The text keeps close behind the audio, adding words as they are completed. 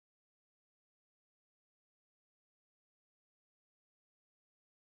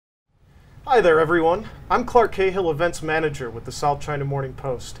Hi there, everyone. I'm Clark Cahill, Events Manager with the South China Morning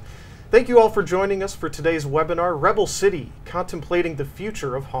Post. Thank you all for joining us for today's webinar, Rebel City, Contemplating the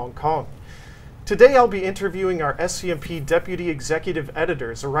Future of Hong Kong. Today I'll be interviewing our SCMP Deputy Executive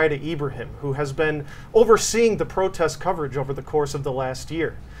Editor, Zoraida Ibrahim, who has been overseeing the protest coverage over the course of the last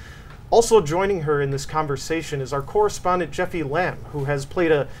year. Also joining her in this conversation is our correspondent Jeffy Lam, who has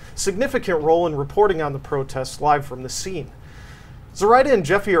played a significant role in reporting on the protests live from the scene. Zoraida and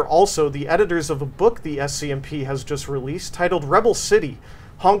Jeffy are also the editors of a book the SCMP has just released titled Rebel City,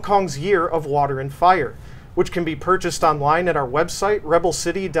 Hong Kong's Year of Water and Fire, which can be purchased online at our website,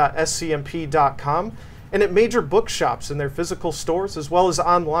 rebelcity.scmp.com, and at major bookshops in their physical stores, as well as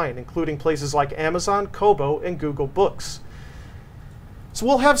online, including places like Amazon, Kobo, and Google Books. So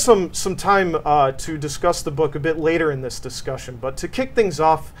we'll have some time to discuss the book a bit later in this discussion, but to kick things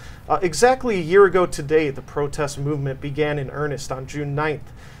off, exactly a year ago today, the protest movement began in earnest on June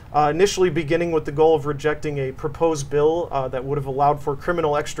 9th, initially beginning with the goal of rejecting a proposed bill that would have allowed for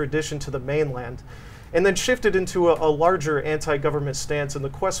criminal extradition to the mainland, and then shifted into a larger anti-government stance in the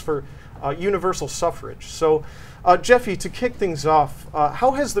quest for universal suffrage. So, Jeffy, to kick things off,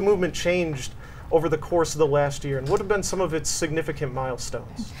 how has the movement changed over the course of the last year, and what have been some of its significant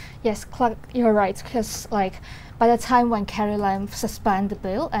milestones? Yes, Clark, you're right, because by the time when Carrie Lam suspended the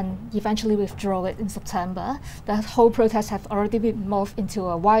bill and eventually withdrew it in September, the whole protest have already been morphed into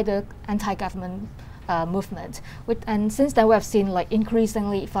a wider anti-government movement. And since then we have seen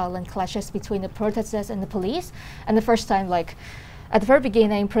increasingly violent clashes between the protesters and the police. And the first time, at the very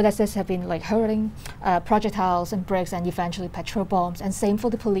beginning, protesters have been hurling projectiles and bricks and eventually petrol bombs. And same for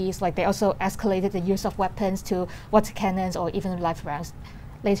the police, they also escalated the use of weapons to water cannons or even live rounds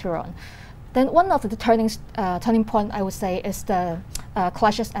later on. Then one of the turning point, I would say, is the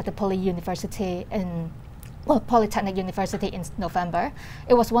clashes at the Polytechnic University in November.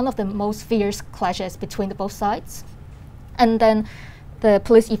 It was one of the most fierce clashes between the both sides. And then the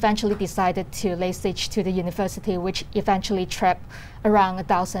police eventually decided to lay siege to the university, which eventually trapped around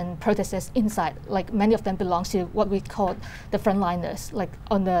 1,000 protesters inside. Many of them belong to what we call the frontliners,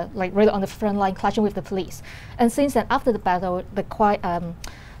 really on the front line, clashing with the police. And since then, after the battle, the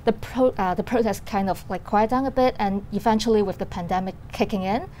protest kind of quiet down a bit, and eventually with the pandemic kicking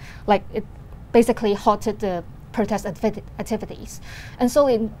in, it basically halted the protest activities. And so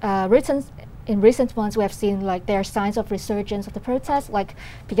in recent months, we have seen there are signs of resurgence of the protests,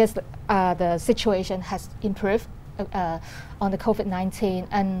 because the situation has improved on the COVID-19.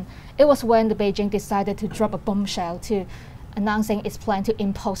 And it was when the Beijing decided to drop a bombshell to announcing its plan to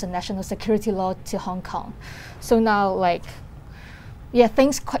impose a national security law to Hong Kong. So now,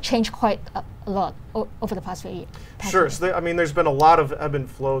 things changed quite a lot over the past few years. Sure. So there's been a lot of ebb and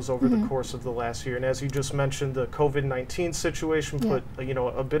flows over the course of the last year, and as you just mentioned, the COVID-19 situation put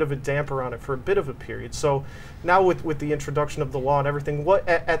a bit of a damper on it for a bit of a period. So now with the introduction of the law and everything, what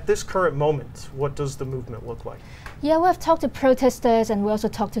at this current moment, what does the movement look like? Yeah, we have talked to protesters and we also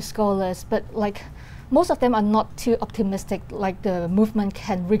talked to scholars, but most of them are not too optimistic the movement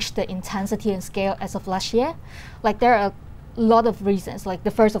can reach the intensity and scale as of last year. There are a lot of reasons.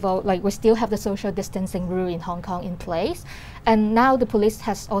 The first of all, we still have the social distancing rule in Hong Kong in place, and now the police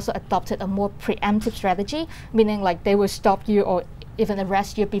has also adopted a more preemptive strategy, meaning they will stop you or even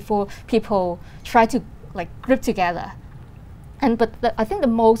arrest you before people try to group together. But I think the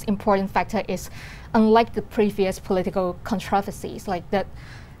most important factor is, unlike the previous political controversies, that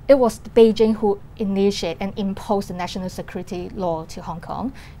it was Beijing who initiated and imposed the national security law to Hong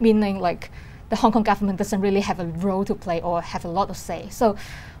Kong, meaning the Hong Kong government doesn't really have a role to play or have a lot of say. So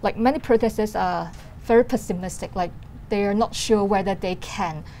many protesters are very pessimistic, they are not sure whether they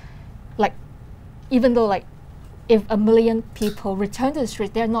can, even though if 1 million people return to the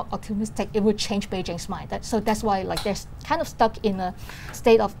street, they're not optimistic it would change Beijing's mind. So that's why they're kind of stuck in a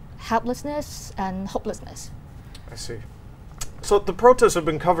state of helplessness and hopelessness. I see. So the protests have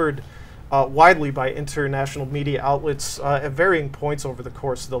been covered widely by international media outlets at varying points over the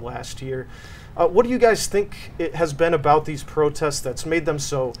course of the last year. What do you guys think it has been about these protests that's made them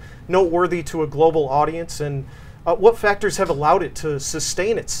so noteworthy to a global audience, and what factors have allowed it to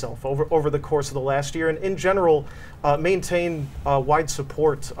sustain itself over the course of the last year and in general maintain wide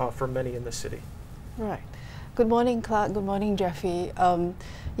support from many in the city? Right. Good morning, Clark. Good morning, Jeffy.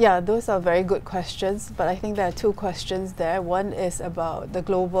 Yeah, those are very good questions, but I think there are two questions there. One is about the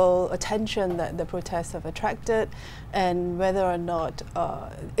global attention that the protests have attracted and whether or not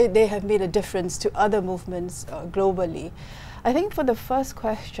they have made a difference to other movements globally. I think for the first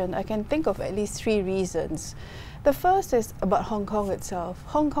question, I can think of at least 3 reasons. The first is about Hong Kong itself.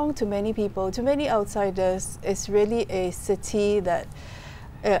 Hong Kong, to many people, to many outsiders, is really a city that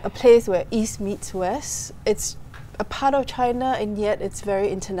a place where East meets West. It's a part of China, and yet it's very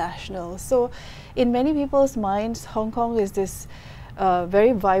international. So in many people's minds, Hong Kong is this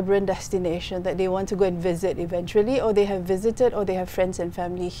very vibrant destination that they want to go and visit eventually, or they have visited, or they have friends and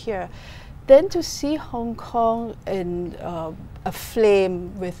family here. Then to see Hong Kong in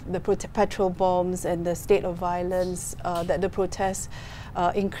aflame with the petrol bombs and the state of violence that the protests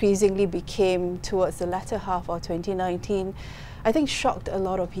increasingly became towards the latter half of 2019, I think shocked a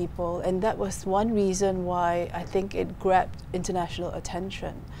lot of people, and that was one reason why I think it grabbed international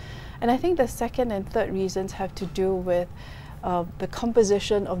attention. And I think the second and third reasons have to do with the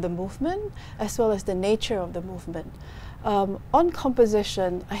composition of the movement as well as the nature of the movement. On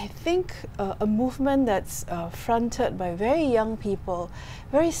composition, I think a movement that's fronted by very young people,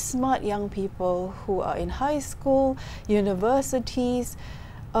 very smart young people who are in high school, universities,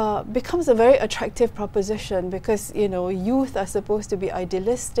 becomes a very attractive proposition because, you know, youth are supposed to be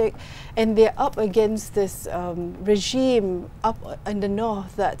idealistic, and they're up against this regime up in the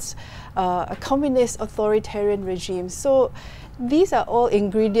north that's a communist authoritarian regime. So these are all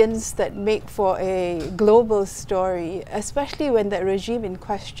ingredients that make for a global story, especially when that regime in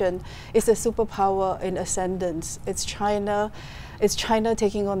question is a superpower in ascendance. It's China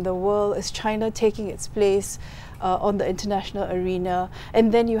taking on the world, it's China taking its place on the international arena,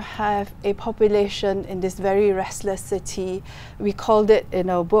 and then you have a population in this very restless city. We called it in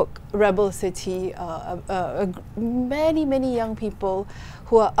our book Rebel City, many young people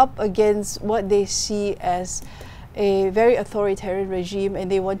who are up against what they see as a very authoritarian regime,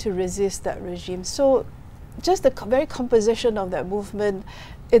 and they want to resist that regime. So just the very composition of that movement,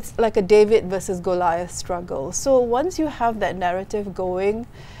 it's like a David versus Goliath struggle. So once you have that narrative going,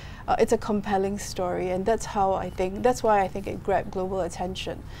 it's a compelling story, and that's why I think it grabbed global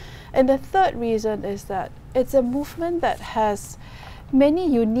attention. And the third reason is that it's a movement that has many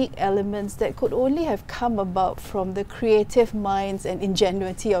unique elements that could only have come about from the creative minds and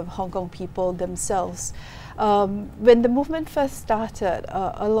ingenuity of Hong Kong people themselves. When the movement first started,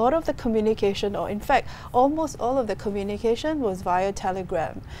 a lot of the communication, or in fact almost all of the communication, was via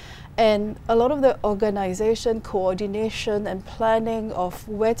telegram. And a lot of the organization, coordination and planning of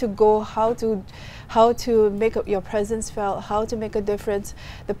where to go, how to make up your presence felt, how to make a difference,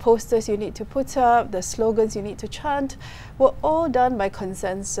 the posters you need to put up, the slogans you need to chant, were all done by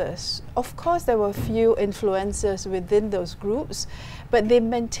consensus. Of course, there were a few influencers within those groups, but they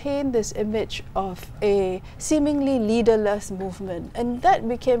maintained this image of a seemingly leaderless movement. And that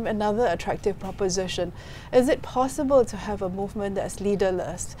became another attractive proposition. Is it possible to have a movement that's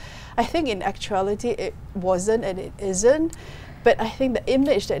leaderless? I think in actuality it wasn't, and it isn't, but I think the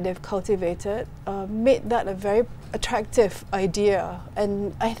image that they've cultivated made that a very attractive idea.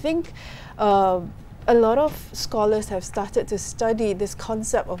 And I think a lot of scholars have started to study this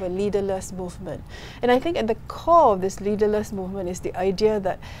concept of a leaderless movement. And I think at the core of this leaderless movement is the idea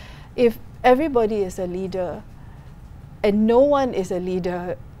that if everybody is a leader and no one is a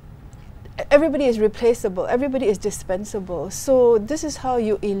leader, everybody is replaceable, everybody is dispensable. So this is how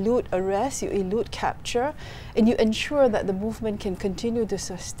you elude arrest, you elude capture, and you ensure that the movement can continue to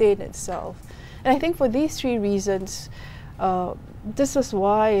sustain itself. And I think for these three reasons, this was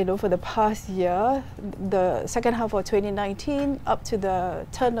why, you know, for the past year, the second half of 2019 up to the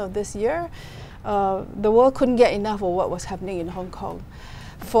turn of this year, the world couldn't get enough of what was happening in Hong Kong.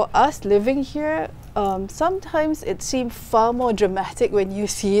 For us living here, sometimes it seemed far more dramatic when you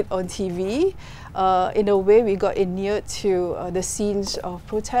see it on TV. In a way, we got inured to the scenes of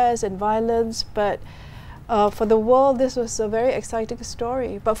protests and violence, but for the world, this was a very exciting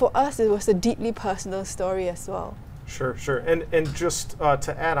story. But for us, it was a deeply personal story as well. Sure. And just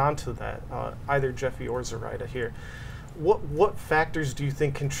to add on to that, either Jeffy or Zoraida here, what factors do you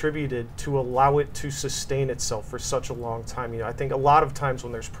think contributed to allow it to sustain itself for such a long time? You know, I think a lot of times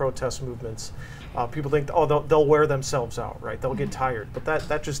when there's protest movements, people think, oh, they'll wear themselves out, right? They'll get tired. But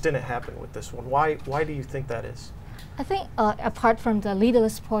that just didn't happen with this one. Why do you think that is? I think apart from the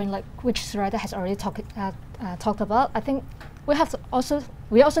leaderless point, like which Zoraida has already talked about, I think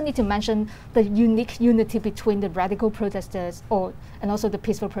we also need to mention the unique unity between the radical protesters and also the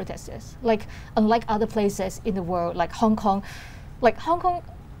peaceful protesters. Like unlike other places in the world, like Hong Kong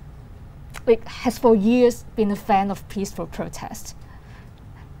has for years been a fan of peaceful protest,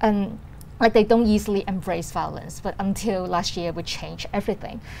 and like they don't easily embrace violence. But until last year, we changed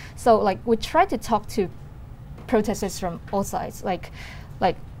everything. So like we try to talk to protesters from all sides. Like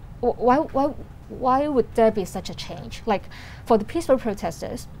why would there be such a change? Like for the peaceful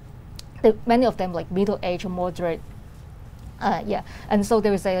protesters, many of them like middle-aged or moderate Yeah, and so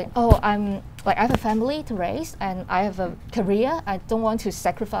they would say, oh, I have a family to raise and I have a career. I don't want to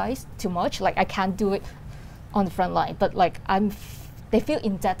sacrifice too much. Like I can't do it on the front line, but like they feel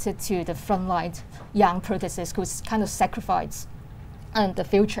indebted to the frontline young protesters who's kind of sacrificed the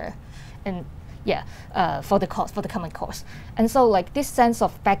future, and for the cause, for the common cause. And so like this sense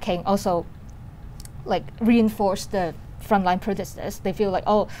of backing also like reinforce the frontline protesters. They feel like,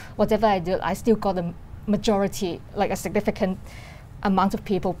 oh, whatever I do, I still got a majority, like a significant amount of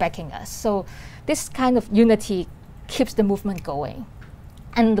people backing us. So this kind of unity keeps the movement going.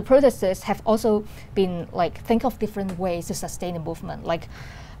 And the protesters have also been like think of different ways to sustain the movement. Like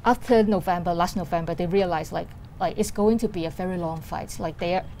after last November, they realized like it's going to be a very long fight. Like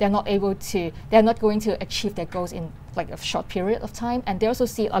they're not going to achieve their goals in like a short period of time. And they also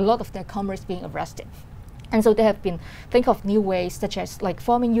see a lot of their comrades being arrested. And so they have been think of new ways, such as like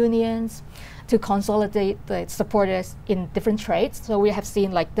forming unions to consolidate the supporters in different trades. So we have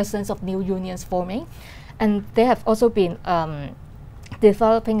seen like dozens of new unions forming, and they have also been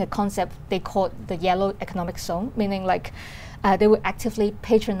developing a concept they call the yellow economic zone, meaning like they will actively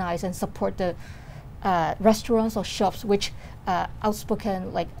patronize and support the restaurants or shops which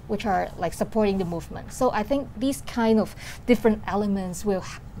which are like supporting the movement. So I think these kind of different elements will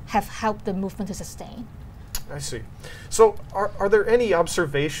have helped the movement to sustain. I see. So are there any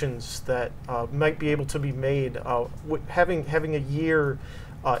observations that might be able to be made having a year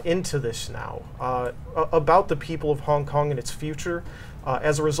into this now about the people of Hong Kong and its future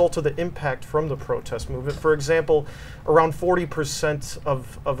as a result of the impact from the protest movement? For example, around 40%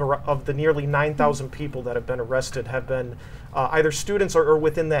 of the nearly 9,000 people that have been arrested have been either students or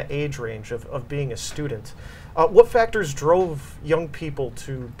within that age range of being a student. What factors drove young people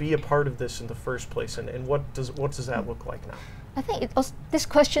to be a part of this in the first place, and what does that look like now? I think this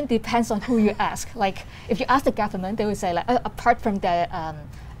question depends on who you ask. Like, if you ask the government, they will say, like, apart from the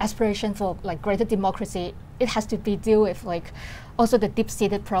aspiration for like greater democracy, it has to be deal with like also the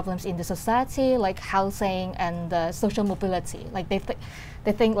deep-seated problems in the society, like housing and social mobility. Like they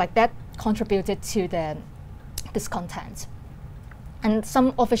think like that contributed to the discontent. And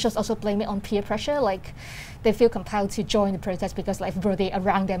some officials also blame it on peer pressure, like they feel compelled to join the protest because like everybody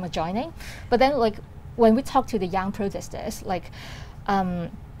around them are joining. But then like when we talk to the young protesters, like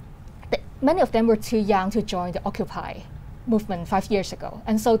many of them were too young to join the Occupy movement 5 years ago.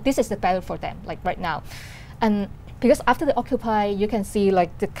 And so this is the battle for them, like right now. And because after the Occupy, you can see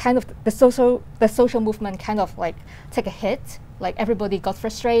like the social movement kind of like take a hit. Like everybody got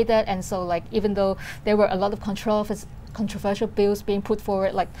frustrated, and so like even though there were a lot of controversial bills being put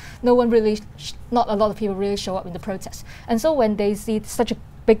forward, like not a lot of people really show up in the protests. And so when they see such a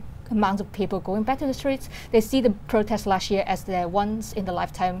big amount of people going back to the streets, they see the protest last year as their once in a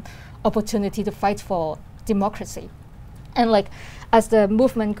lifetime opportunity to fight for democracy. And like as the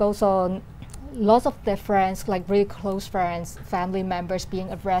movement goes on, lots of their friends, like really close friends, family members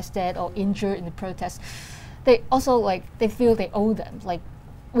being arrested or injured in the protest, they also like they feel they owe them. Like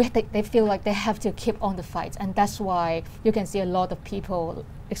they feel like they have to keep on the fight, and that's why you can see a lot of people,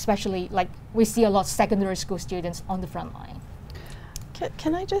 especially like we see a lot of secondary school students on the front line.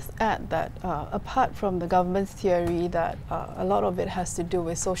 Can I just add that apart from the government's theory that a lot of it has to do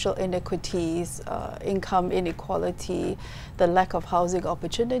with social inequities, income inequality, the lack of housing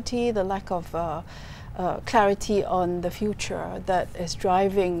opportunity, the lack of clarity on the future that is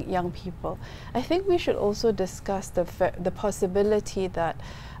driving young people, I think we should also discuss the possibility that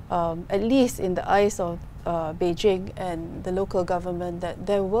at least in the eyes of Beijing and the local government, that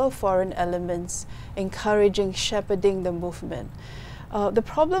there were foreign elements encouraging, shepherding the movement. The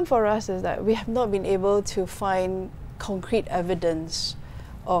problem for us is that we have not been able to find concrete evidence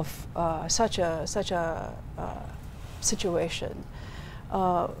of such a situation.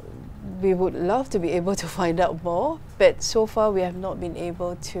 We would love to be able to find out more, but so far we have not been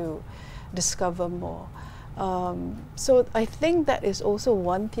able to discover more. So I think that is also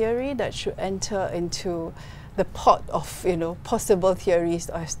one theory that should enter into the pot of possible theories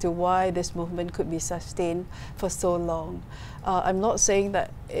as to why this movement could be sustained for so long. I'm not saying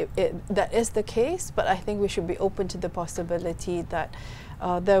that that is the case, but I think we should be open to the possibility that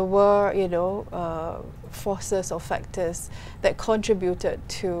there were forces or factors that contributed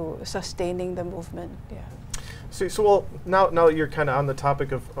to sustaining the movement. Yeah. So well, now you're kind of on the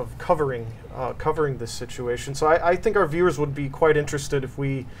topic of covering this situation. So I think our viewers would be quite interested if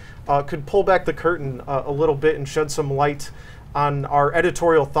we could pull back the curtain a little bit and shed some light on our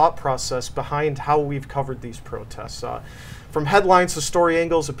editorial thought process behind how we've covered these protests. From headlines to story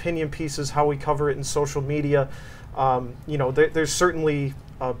angles, opinion pieces, how we cover it in social media. you know, there's certainly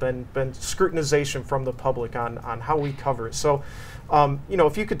been scrutinization from the public on how we cover it. So, you know,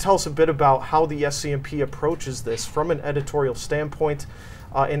 if you could tell us a bit about how the SCMP approaches this from an editorial standpoint,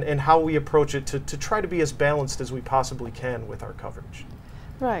 and how we approach it to try to be as balanced as we possibly can with our coverage.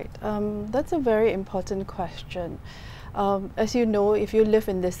 Right. That's a very important question. As you know, if you live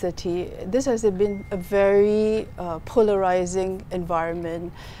in this city, this has been a very polarizing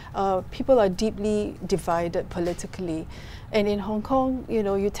environment. People are deeply divided politically. And in Hong Kong, you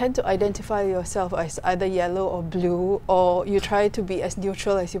know, you tend to identify yourself as either yellow or blue, or you try to be as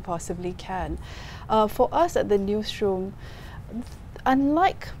neutral as you possibly can. For us at the newsroom,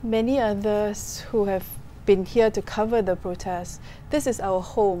 unlike many others who have been here to cover the protests, this is our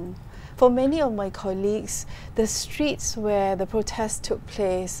home. For many of my colleagues, the streets where the protests took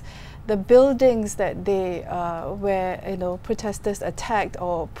place, the buildings that they where, you know, protesters attacked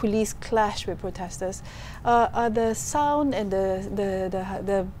or police clashed with protesters, are the sound and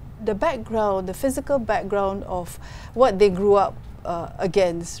the background, the physical background of what they grew up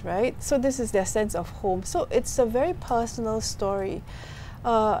against, right? So this is their sense of home. So it's a very personal story.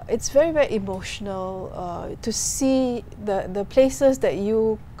 It's very, very emotional to see the places that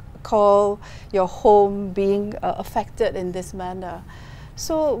you call your home being affected in this manner.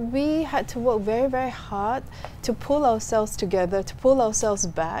 So we had to work very, very hard to pull ourselves together, to pull ourselves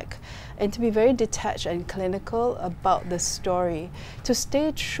back, and to be very detached and clinical about the story, to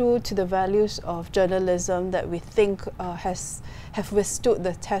stay true to the values of journalism that we think have withstood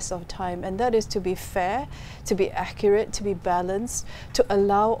the test of time, and that is to be fair, to be accurate, to be balanced, to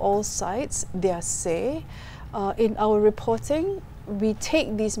allow all sides their say. In our reporting, we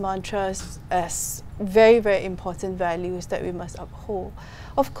take these mantras as very, very important values that we must uphold.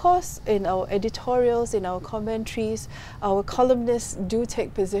 Of course, in our editorials, in our commentaries, our columnists do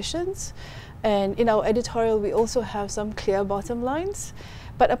take positions, and in our editorial we also have some clear bottom lines.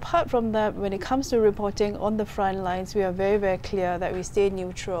 But apart from that, when it comes to reporting on the front lines, we are very, very clear that we stay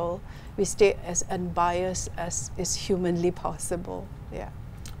neutral, we stay as unbiased as is humanly possible. Yeah.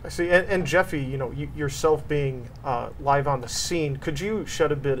 I see. And Jeffy, you know, yourself being live on the scene, could you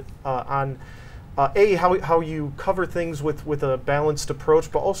shed a bit on how you cover things with a balanced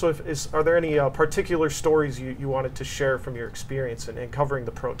approach, but also are there any particular stories you wanted to share from your experience in covering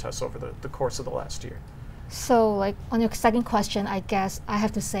the protests over the course of the last year? So, like, on your second question, I guess I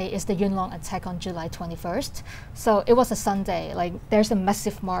have to say is the Yuen Long attack on July 21st. So it was a Sunday. Like, there's a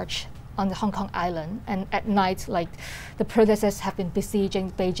massive march on the Hong Kong island, and at night, like, the protesters have been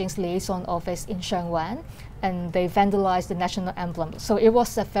besieging Beijing's liaison office in Shangwan, and they vandalized the national emblem. So it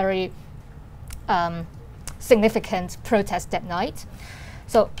was a very significant protest that night.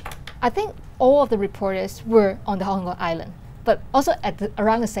 So I think all of the reporters were on the Hong Kong island, but also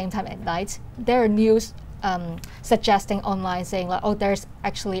around the same time at night, there are news suggesting online saying like, oh, there's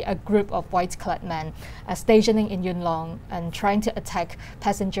actually a group of white-clad men stationing in Yuen Long and trying to attack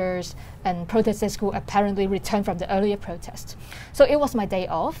passengers and protesters who apparently returned from the earlier protest. So it was my day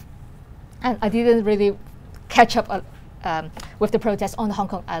off, and I didn't really catch up with the protest on the Hong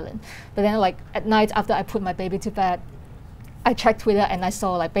Kong island. But then, like, at night after I put my baby to bed, I checked Twitter and I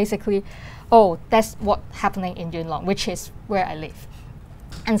saw, like, basically, oh, that's what's happening in Yuen Long, which is where I live.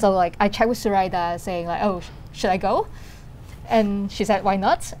 And so, like, I checked with Suraida saying like, oh, should I go? And she said, why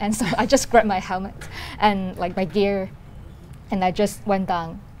not? And so I just grabbed my helmet and like my gear, and I just went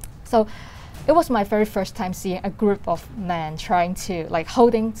down. So it was my very first time seeing a group of men trying to, like,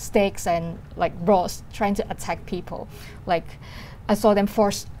 holding stakes and like rods, trying to attack people. Like, I saw them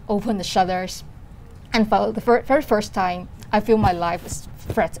force open the shutters, and for the very first time, I feel my life is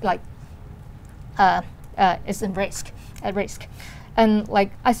is at risk. And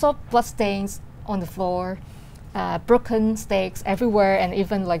like, I saw bloodstains on the floor, broken stakes everywhere, and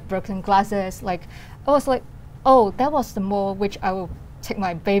even like broken glasses. Like, I was like, oh, that was the mall which I will take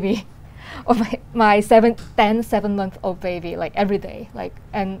my baby, or my 7-month-old baby, like, every day. Like,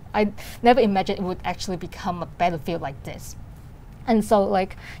 and I never imagined it would actually become a battlefield like this. And so,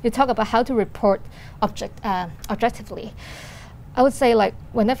 like, you talk about how to report objectively. I would say, like,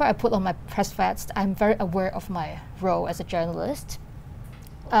 whenever I put on my press vest, I'm very aware of my role as a journalist,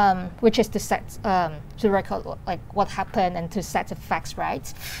 which is to set, to record like what happened and to set the facts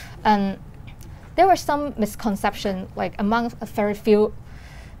right. And there were some misconceptions, like, among a very few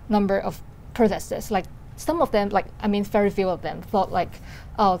number of protesters. Like, some of them, like, I mean, very few of them thought like,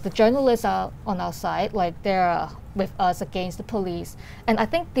 oh, the journalists are on our side, like they're with us against the police. And I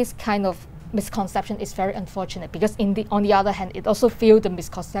think this kind of misconception is very unfortunate, because on the other hand, it also fueled the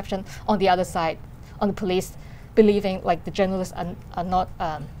misconception on the other side, on the police believing like the journalists are not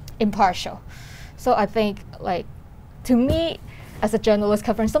impartial. So I think, like, to me, as a journalist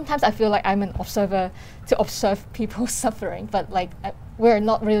covering, sometimes I feel like I'm an observer to observe people suffering, but like we're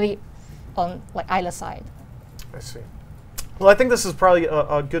not really on like either side. I see. Well, I think this is probably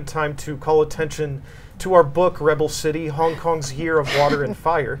a good time to call attention to our book, Rebel City, Hong Kong's Year of Water and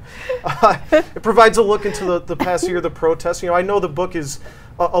Fire. It provides a look into the past year of the protests. You know, I know the book is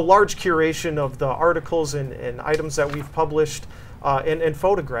a large curation of the articles and items that we've published and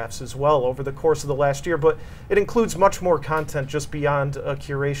photographs as well over the course of the last year, but it includes much more content just beyond a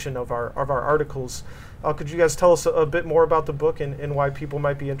curation of our articles. Could you guys tell us a bit more about the book and why people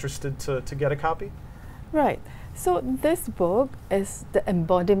might be interested to get a copy? Right. So this book is the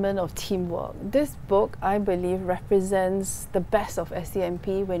embodiment of teamwork. This book, I believe, represents the best of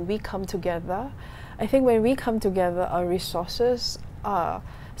SCMP when we come together. I think when we come together, our resources are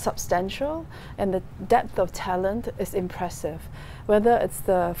substantial and the depth of talent is impressive. Whether it's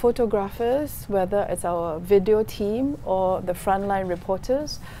the photographers, whether it's our video team or the frontline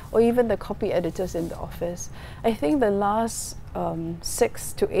reporters or even the copy editors in the office. I think the last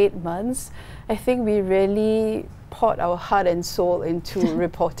 6 to 8 months, I think we really poured our heart and soul into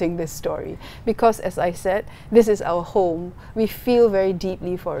reporting this story because, as I said, this is our home. We feel very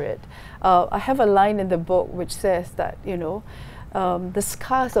deeply for it. I have a line in the book which says that, you know, the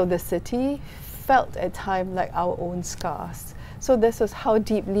scars of the city felt at times like our own scars. So this was how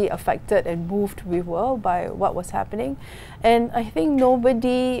deeply affected and moved we were by what was happening. And I think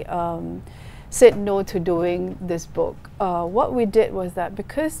nobody said no to doing this book. What we did was that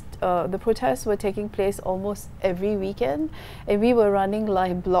because the protests were taking place almost every weekend and we were running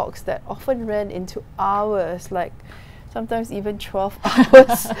live blogs that often ran into hours, like sometimes even 12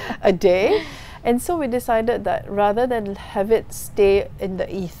 hours a day. And so we decided that rather than have it stay in the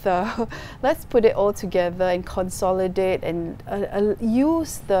ether, let's put it all together and consolidate and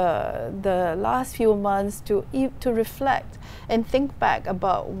use the last few months to reflect and think back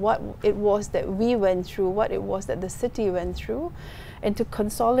about what it was that we went through, what it was that the city went through, and to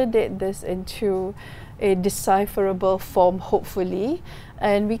consolidate this into a decipherable form, hopefully.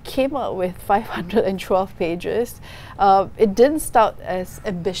 And we came up with 512 pages. It didn't start as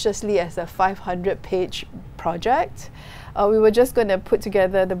ambitiously as a 500-page project. We were just going to put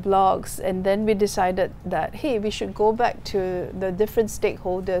together the blogs, and then we decided that, hey, we should go back to the different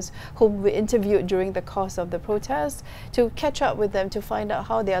stakeholders whom we interviewed during the course of the protest to catch up with them to find out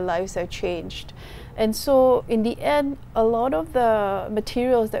how their lives have changed. And so in the end, a lot of the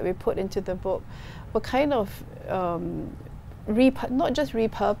materials that we put into the book were kind of not just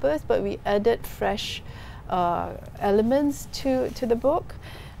repurposed, but we added fresh elements to the book.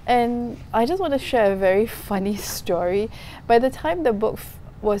 And I just want to share a very funny story. By the time the book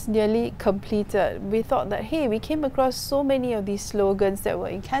was nearly completed, we thought that, hey, we came across so many of these slogans that were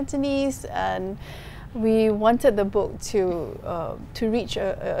in Cantonese, and we wanted the book to reach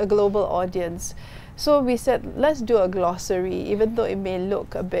a global audience. So we said, let's do a glossary, even though it may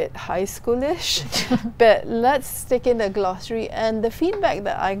look a bit high schoolish, but let's stick in a glossary. And the feedback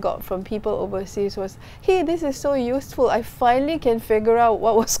that I got from people overseas was, hey, this is so useful. I finally can figure out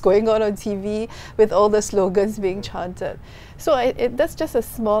what was going on TV with all the slogans being chanted. So that's just a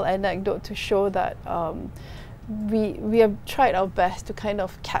small anecdote to show that we have tried our best to kind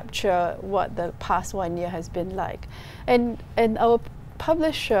of capture what the past 1 year has been like. And our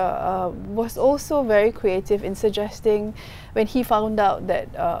publisher was also very creative in suggesting, when he found out that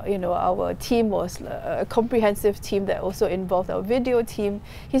you know, our team was a comprehensive team that also involved our video team,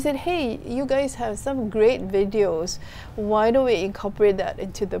 he said, hey, you guys have some great videos, why don't we incorporate that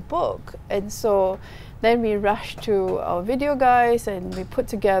into the book? And so then we rushed to our video guys and we put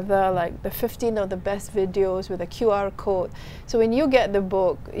together like the 15 of the best videos with a QR code. So when you get the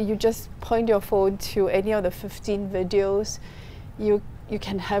book, you just point your phone to any of the 15 videos, you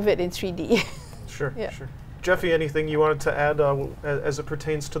can have it in 3D. Sure, yeah. Sure. Jeffy, anything you wanted to add as it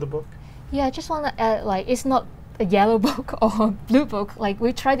pertains to the book? Yeah, I just want to add, like, it's not a yellow book or a blue book. Like,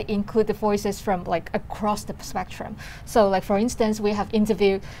 we try to include the voices from like across the spectrum. So like, for instance, we have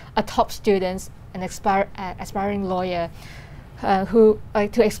interviewed a top student, an aspiring lawyer, who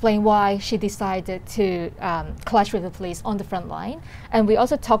to explain why she decided to clash with the police on the front line. And we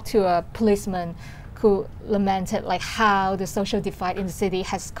also talked to a policeman who lamented like how the social divide in the city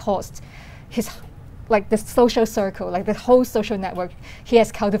has caused his, like, the social circle, like the whole social network he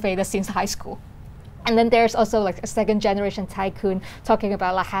has cultivated since high school. And then there's also like a second generation tycoon talking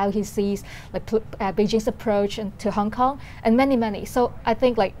about like how he sees like Beijing's approach to Hong Kong, and many. So I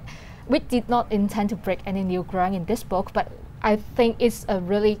think like we did not intend to break any new ground in this book, but I think it's a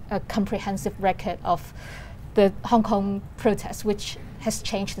really comprehensive record of the Hong Kong protests, which has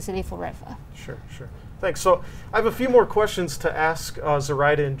changed the city forever. Sure. Thanks. So I have a few more questions to ask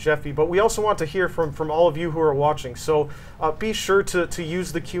Zoraida and Jeffy, but we also want to hear from all of you who are watching. So be sure to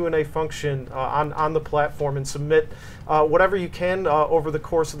use the Q&A function on the platform and submit whatever you can over the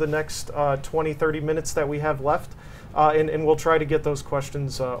course of the next 20, 30 minutes that we have left. And we'll try to get those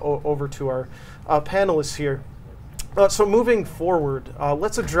questions over to our panelists here. So moving forward,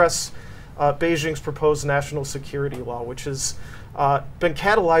 let's address Beijing's proposed national security law, which has been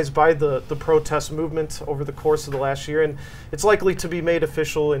catalyzed by the protest movement over the course of the last year, and it's likely to be made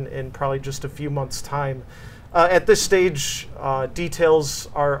official in probably just a few months' time. At this stage, details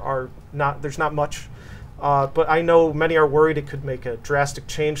are not, there's not much, but I know many are worried it could make a drastic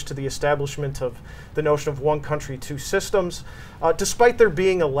change to the establishment of the notion of one country, two systems. Despite there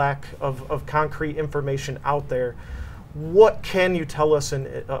being a lack of concrete information out there, what can you tell us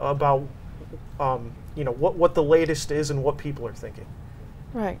about what the latest is and what people are thinking?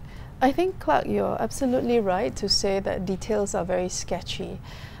 Right. I think, Clark, you're absolutely right to say that details are very sketchy.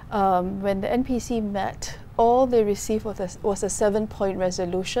 When the NPC met, all they received was a 7-point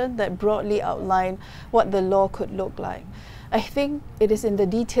resolution that broadly outlined what the law could look like. I think it is in the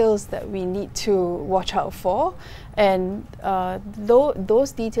details that we need to watch out for, and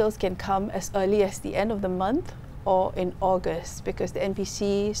those details can come as early as the end of the month or in August, because the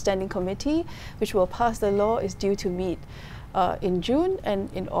NPC Standing Committee, which will pass the law, is due to meet in June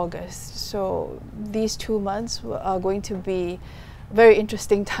and in August. So these 2 months are going to be very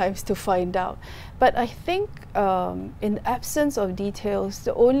interesting times to find out. But I think in the absence of details,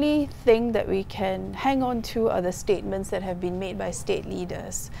 the only thing that we can hang on to are the statements that have been made by state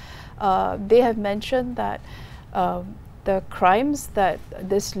leaders. They have mentioned that the crimes that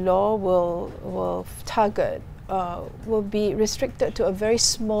this law will target will be restricted to a very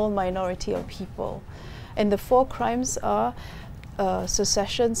small minority of people. And the 4 crimes are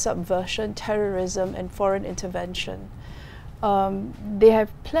secession, subversion, terrorism, and foreign intervention. They have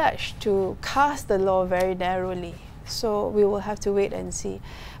pledged to cast the law very narrowly, so we will have to wait and see.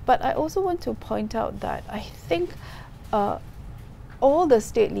 But I also want to point out that I think all the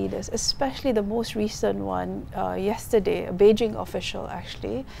state leaders, especially the most recent one yesterday, a Beijing official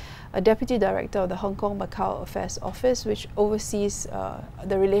actually, a deputy director of the Hong Kong Macau Affairs Office, which oversees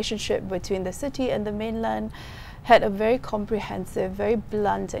the relationship between the city and the mainland, had a very comprehensive, very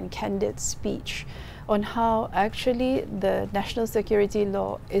blunt and candid speech on how actually the national security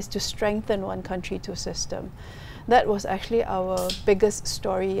law is to strengthen one country, two system. That was actually our biggest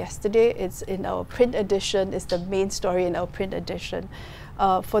story yesterday. It's in our print edition, it's the main story in our print edition.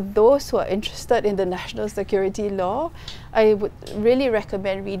 For those who are interested in the national security law, I would really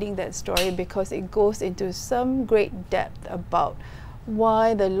recommend reading that story, because it goes into some great depth about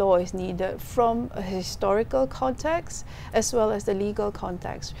why the law is needed from a historical context as well as the legal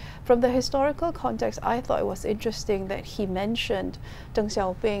context. From the historical context, I thought it was interesting that he mentioned Deng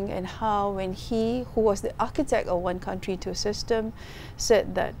Xiaoping and how when he, who was the architect of one country, two system,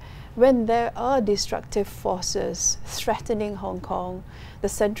 said that when there are destructive forces threatening Hong Kong, the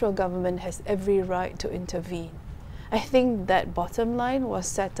central government has every right to intervene. I think that bottom line was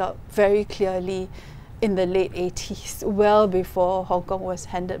set up very clearly in the late 80s, well before Hong Kong was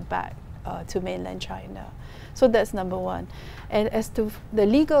handed back to mainland China. So that's number one. And as to the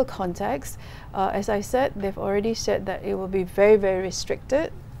legal context, as I said, they've already said that it will be very, very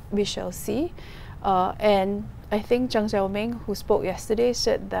restricted. We shall see. And I think Zhang Xiaoming, who spoke yesterday,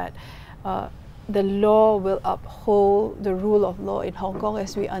 said that the law will uphold the rule of law in Hong Kong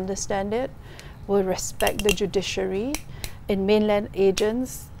as we understand it, will respect the judiciary, and mainland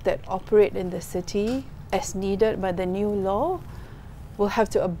agents that operate in the city as needed by the new law will have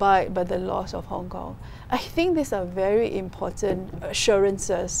to abide by the laws of Hong Kong. I think these are very important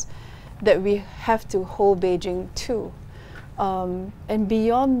assurances that we have to hold Beijing to. And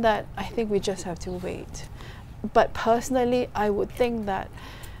beyond that, I think we just have to wait. But personally, I would think that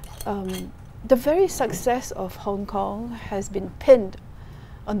the very success of Hong Kong has been pinned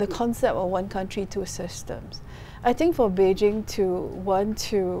on the concept of one country, two systems. I think for Beijing to want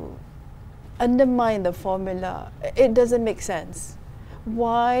to undermine the formula, it doesn't make sense.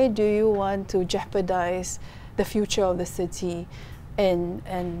 Why do you want to jeopardize the future of the city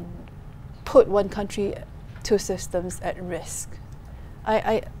and put one country, two systems at risk?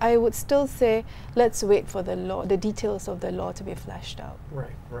 I would still say let's wait for the law, the details of the law to be fleshed out. Right,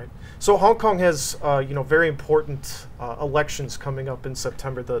 right. So Hong Kong has very important elections coming up in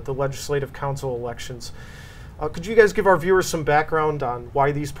September, the Legislative Council elections. Could you guys give our viewers some background on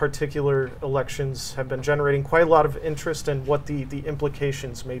why these particular elections have been generating quite a lot of interest and what the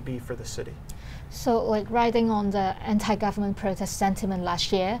implications may be for the city? So, like riding on the anti-government protest sentiment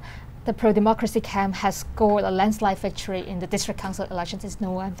last year, the pro-democracy camp has scored a landslide victory in the district council elections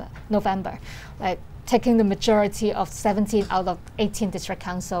in November, like taking the majority of 17 out of 18 district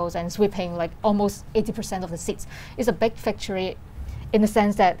councils and sweeping like almost 80% of the seats. It's a big victory in the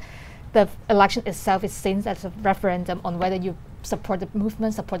sense that the election itself is seen as a referendum on whether you support the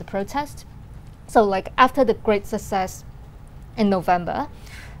movement, support the protest. So like after the great success in November,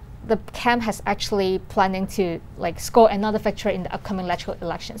 the camp has actually planning to like score another victory in the upcoming local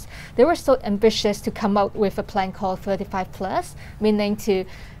elections. They were so ambitious to come out with a plan called 35 plus, meaning to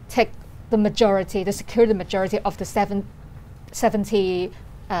take the majority, to secure the majority of the 70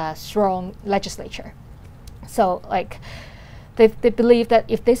 strong legislature. So like they believe that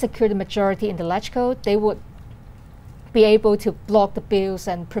if they secure the majority in the Legco, they would be able to block the bills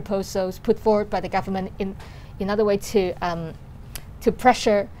and proposals put forward by the government in other way to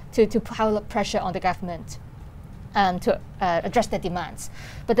pressure to pile up pressure on the government to address their demands.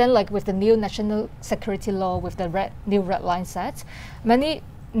 But then like with the new national security law, with the new red line set, many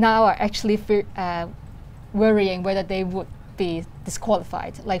now are actually worrying whether they would be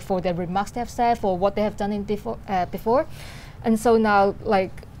disqualified, like for the remarks they have said, for what they have done in before. And so now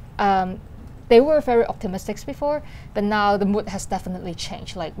like they were very optimistic before, but now the mood has definitely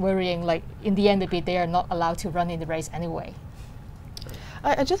changed, like worrying like in the end maybe they are not allowed to run in the race anyway.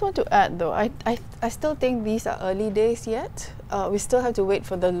 I just want to add though, I still think these are early days yet. We still have to wait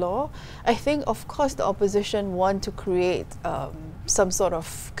for the law. I think of course the opposition want to create some sort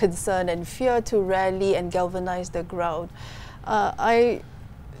of concern and fear to rally and galvanize the ground. They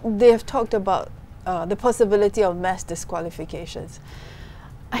have talked about the possibility of mass disqualifications.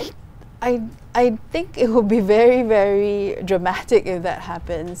 I think it would be very, very dramatic if that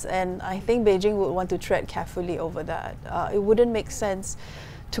happens, and I think Beijing would want to tread carefully over that. It wouldn't make sense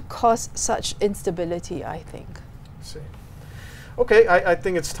to cause such instability, I think. See. Okay, I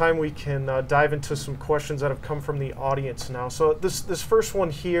think it's time we can dive into some questions that have come from the audience now. So this first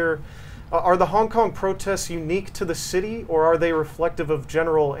one here, are the Hong Kong protests unique to the city, or are they reflective of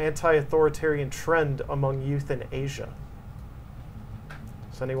general anti-authoritarian trend among youth in Asia?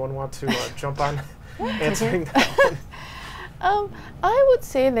 Does anyone want to jump on answering that one? I would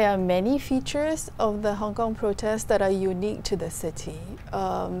say there are many features of the Hong Kong protests that are unique to the city.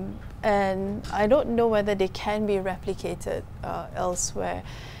 And I don't know whether they can be replicated elsewhere.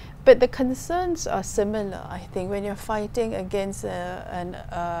 But the concerns are similar, I think, when you're fighting against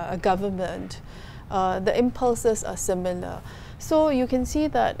a government. The impulses are similar. So you can see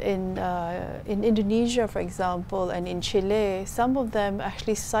that in Indonesia, for example, and in Chile, some of them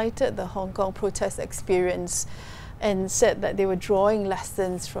actually cited the Hong Kong protest experience and said that they were drawing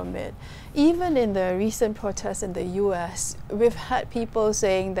lessons from it. Even in the recent protests in the US, we've had people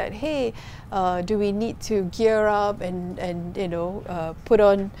saying that, hey, do we need to gear up and you know, put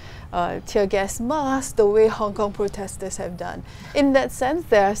on tear gas masks the way Hong Kong protesters have done. In that sense,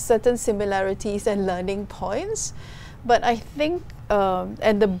 there are certain similarities and learning points. But I think,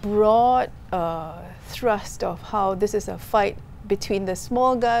 and the broad thrust of how this is a fight between the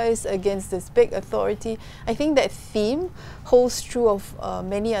small guys against this big authority, I think that theme holds true of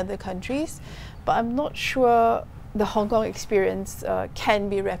many other countries, but I'm not sure the Hong Kong experience can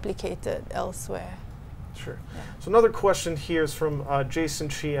be replicated elsewhere. Sure. Yeah. So another question here is from Jason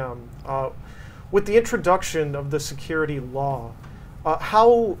Chiam. With the introduction of the security law,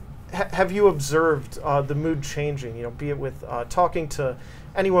 how have you observed the mood changing? You know, be it with talking to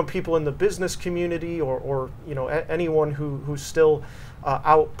people in the business community, or you know, anyone who's still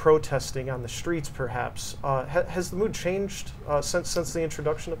out protesting on the streets, perhaps. Has the mood changed since the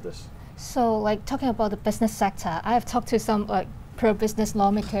introduction of this? So, like talking about the business sector, I have talked to some like pro-business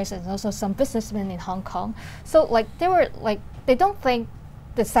lawmakers and also some businessmen in Hong Kong. So, like they don't think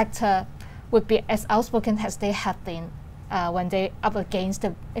the sector would be as outspoken as they have been when they up against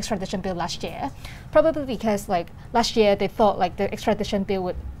the extradition bill last year. Probably because like last year they thought like the extradition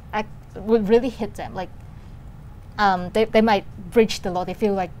bill would really hit them. Like they might breach the law. They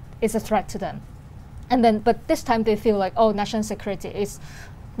feel like it's a threat to them. And then, but this time they feel like, oh, national security is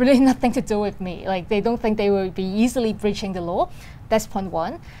really nothing to do with me. Like they don't think they will be easily breaching the law. That's point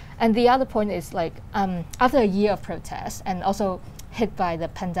one. And the other point is like after a year of protests and also hit by the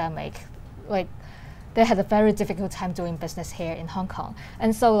pandemic, like they had a very difficult time doing business here in Hong Kong.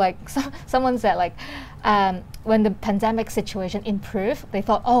 And so like someone said like when the pandemic situation improved, they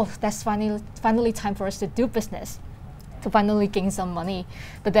thought, oh, that's finally time for us to do business, to finally gain some money.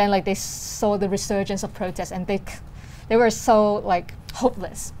 But then like they saw the resurgence of protests and they were so like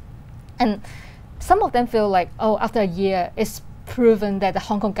hopeless. And some of them feel like, oh, after a year, it's proven that the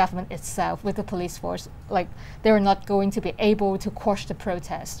Hong Kong government itself with the police force, like they're not going to be able to quash the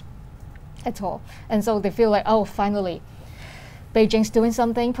protests. at all. And so they feel like, oh, finally, Beijing's doing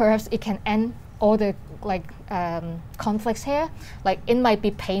something. Perhaps it can end all the conflicts here. Like, it might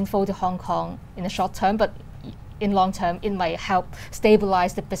be painful to Hong Kong in the short term, but in long term, it might help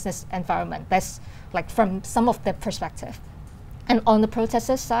stabilize the business environment. That's like from some of the perspective. And on the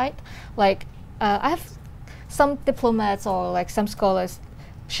protesters' side, like I have some diplomats or like some scholars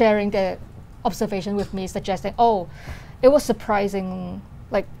sharing their observation with me, suggesting, oh, it was surprising.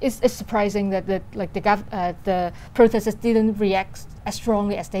 Like it's surprising that the protesters didn't react as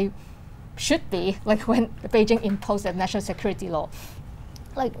strongly as they should be, like when Beijing imposed a national security law.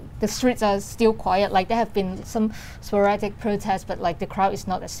 Like the streets are still quiet. Like there have been some sporadic protests, but like the crowd is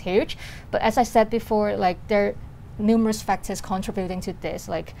not as huge. But as I said before, like there are numerous factors contributing to this.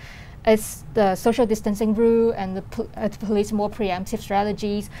 Like it's the social distancing rule and the police more preemptive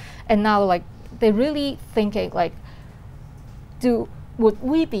strategies, and now like they're really thinking like, would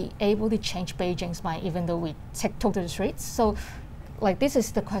we be able to change Beijing's mind even though we took to the streets? So like this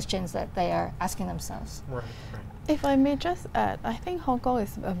is the questions that they are asking themselves. Right. If I may just add, I think Hong Kong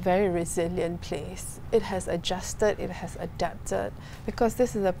is a very resilient place. It has adjusted, it has adapted, because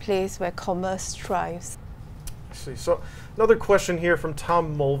this is a place where commerce thrives. I see. So another question here from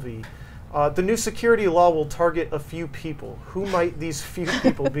Tom Mulvey. The new security law will target a few people. Who might these few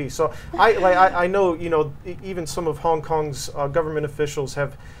people be? So I know, you know, even some of Hong Kong's government officials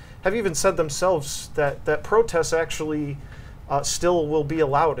have even said themselves that protests actually still will be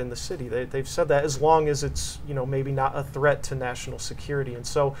allowed in the city. They've said that as long as it's, you know, maybe not a threat to national security. And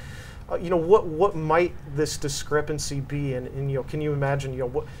so, you know, what might this discrepancy be? And you know, can you imagine, you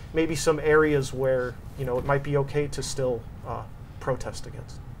know, maybe some areas where, you know, it might be okay to still protest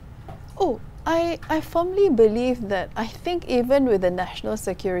against? Oh, I firmly believe that I think even with the national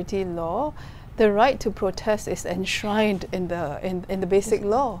security law, the right to protest is enshrined in the basic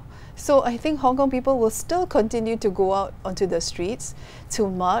law. So I think Hong Kong people will still continue to go out onto the streets to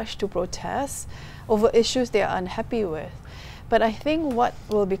march, to protest over issues they are unhappy with. But I think what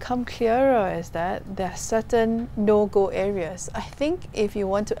will become clearer is that there are certain no-go areas. I think if you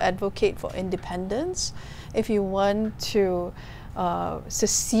want to advocate for independence, if you want to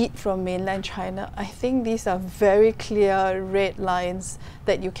secede from mainland China, I think these are very clear red lines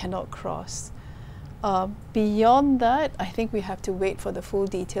that you cannot cross. Beyond that, I think we have to wait for the full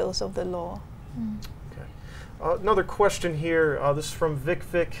details of the law. Okay. Another question here. This is from Vic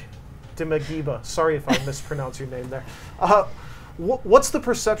Dimagiba. Sorry if I mispronounce your name there. What's the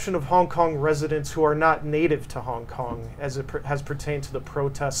perception of Hong Kong residents who are not native to Hong Kong as it has pertained to the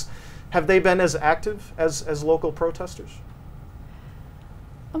protests? Have they been as active as local protesters?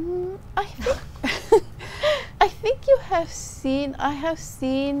 I think I have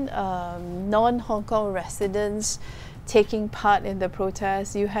seen non-Hong Kong residents taking part in the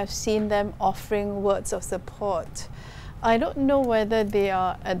protests. You have seen them offering words of support. I don't know whether they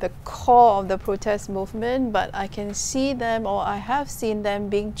are at the core of the protest movement, but I can see them, or I have seen them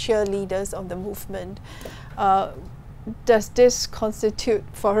being cheerleaders of the movement. Does this constitute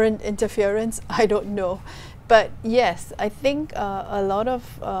foreign interference? I don't know. But yes, I think a lot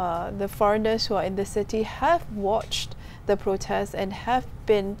of the foreigners who are in the city have watched the protests and have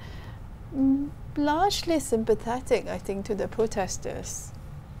been largely sympathetic, I think, to the protesters.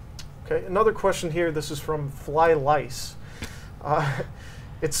 Okay, another question here. This is from Fly Lice.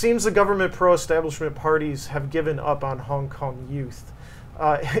 It seems the government pro-establishment parties have given up on Hong Kong youth.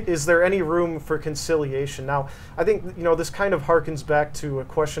 Is there any room for conciliation? Now, I think, you know, this kind of harkens back to a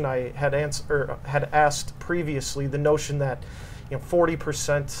question I had asked previously, the notion that, you know,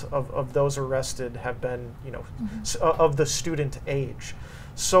 40% of those arrested have been, you know, of the student age.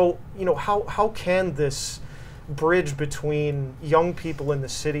 So, you know, how can this bridge between young people in the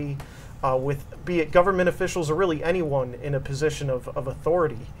city, with be it government officials or really anyone in a position of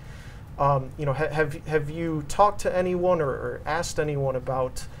authority? You know, have you talked to anyone or asked anyone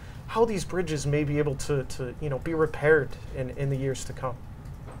about how these bridges may be able to you know, be repaired in the years to come?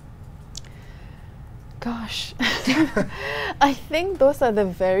 Gosh, I think those are the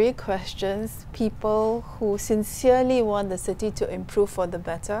very questions people who sincerely want the city to improve for the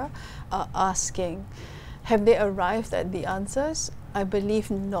better are asking. Have they arrived at the answers? I believe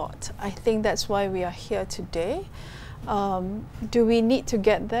not. I think that's why we are here today. Do we need to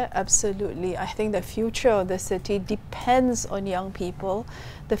get there? Absolutely. I think the future of the city depends on young people.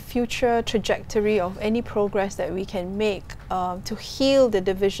 The future trajectory of any progress that we can make to heal the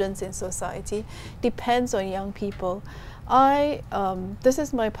divisions in society depends on young people. This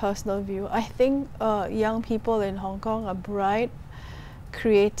is my personal view. I think young people in Hong Kong are bright,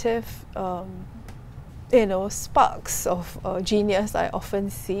 creative, you know, sparks of genius I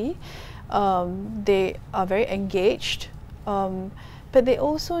often see. They are very engaged, but they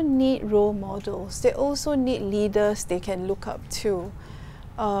also need role models. They also need leaders they can look up to.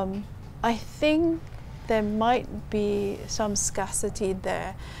 I think there might be some scarcity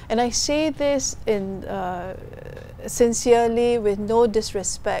there. And I say this in sincerely, with no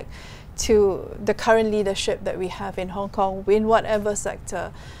disrespect to the current leadership that we have in Hong Kong, in whatever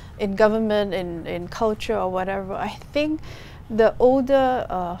sector, in government, in culture or whatever. I think the older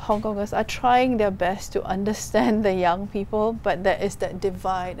Hong Kongers are trying their best to understand the young people, but there is that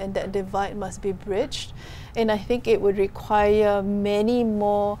divide, and that divide must be bridged. And I think it would require many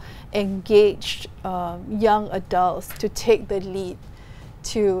more engaged young adults to take the lead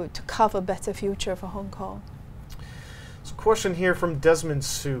to carve a better future for Hong Kong. So, a question here from Desmond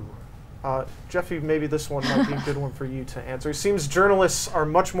Su. Jeffy, maybe this one might be a good one for you to answer. It seems journalists are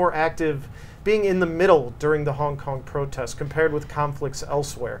much more active being in the middle during the Hong Kong protests compared with conflicts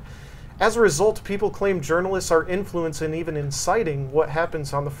elsewhere. As a result, people claim journalists are influencing and even inciting what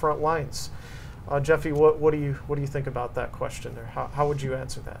happens on the front lines. Jeffy, what do you think about that question, or how would you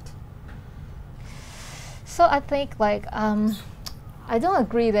answer that? So I think I don't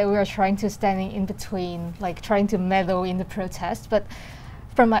agree that we are trying to standing in between, trying to meddle in the protest, but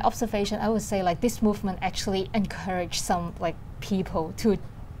from my observation, I would say this movement actually encouraged some people to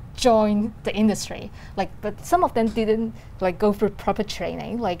join the industry. But some of them didn't go through proper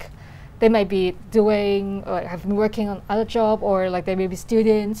training. They might be doing have been working on other job, or they may be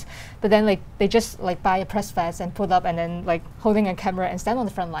students, but then they just buy a press vest and put up and then holding a camera and stand on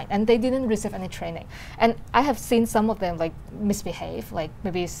the front line, and they didn't receive any training. And I have seen some of them misbehave,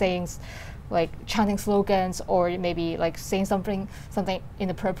 maybe saying chanting slogans, or maybe saying something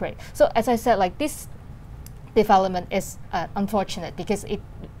inappropriate. So as I said, this development is unfortunate because it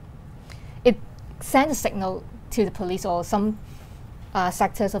sends a signal to the police or some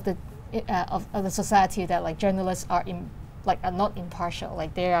sectors of the society that journalists are are not impartial,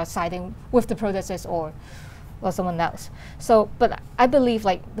 they are siding with the protesters or someone else. So, but I believe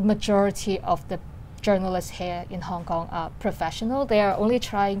the majority of the journalists here in Hong Kong are professional. They are only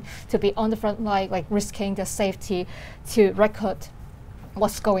trying to be on the front line, risking their safety to record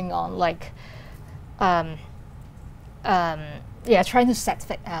what's going on, trying to set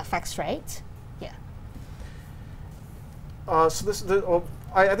facts straight. Yeah. So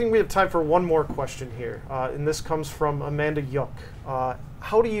I think we have time for one more question here, and this comes from Amanda Yuk.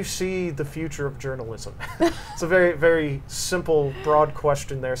 How do you see the future of journalism? It's a very, very simple, broad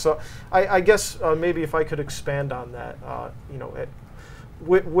question there. So I guess maybe if I could expand on that,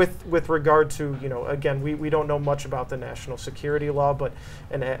 with regard to, again, we don't know much about the national security law,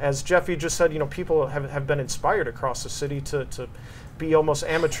 and as Jeffy just said, people have been inspired across the city to be almost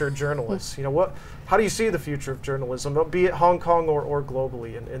amateur journalists. How do you see the future of journalism, be it Hong Kong or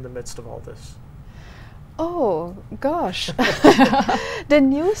globally in the midst of all this? Oh, gosh. The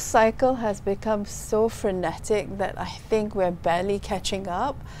news cycle has become so frenetic that I think we're barely catching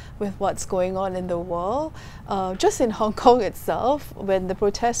up with what's going on in the world. Just in Hong Kong itself, when the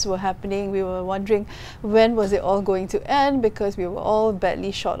protests were happening, we were wondering when was it all going to end, because we were all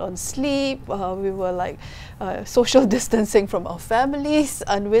badly short on sleep. We were social distancing from our families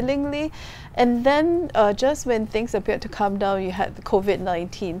unwillingly. And then just when things appeared to calm down, you had the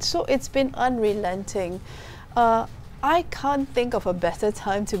COVID-19. So it's been unrelenting. I can't think of a better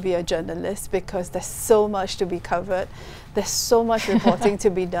time to be a journalist because there's so much to be covered. There's so much reporting to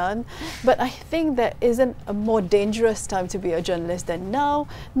be done. But I think there isn't a more dangerous time to be a journalist than now,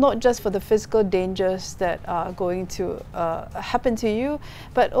 not just for the physical dangers that are going to happen to you,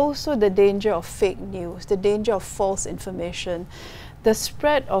 but also the danger of fake news, the danger of false information. The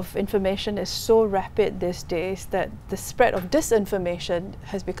spread of information is so rapid these days that the spread of disinformation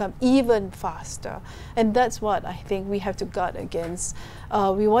has become even faster. And that's what I think we have to guard against.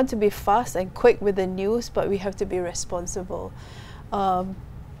 We want to be fast and quick with the news, but we have to be responsible.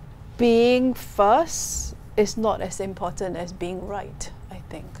 Being first is not as important as being right, I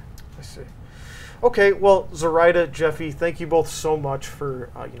think. I see. Okay, well, Zoraida, Jeffy, thank you both so much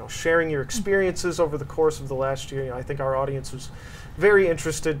for sharing your experiences over the course of the last year. I think our audience was very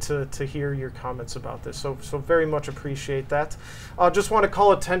interested to hear your comments about this, so very much appreciate that. Just want to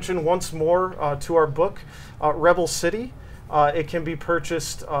call attention once more to our book, Rebel City. It can be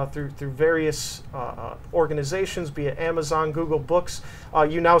purchased through various organizations, be it Amazon, Google Books.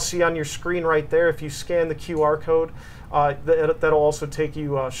 You now see on your screen right there, if you scan the QR code, that'll also take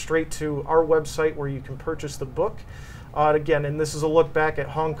you straight to our website where you can purchase the book. Again, and this is a look back at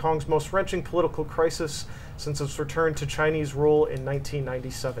Hong Kong's most wrenching political crisis since its return to Chinese rule in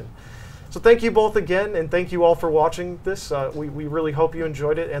 1997. So thank you both again, and thank you all for watching this. We really hope you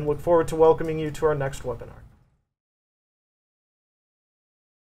enjoyed it and look forward to welcoming you to our next webinar.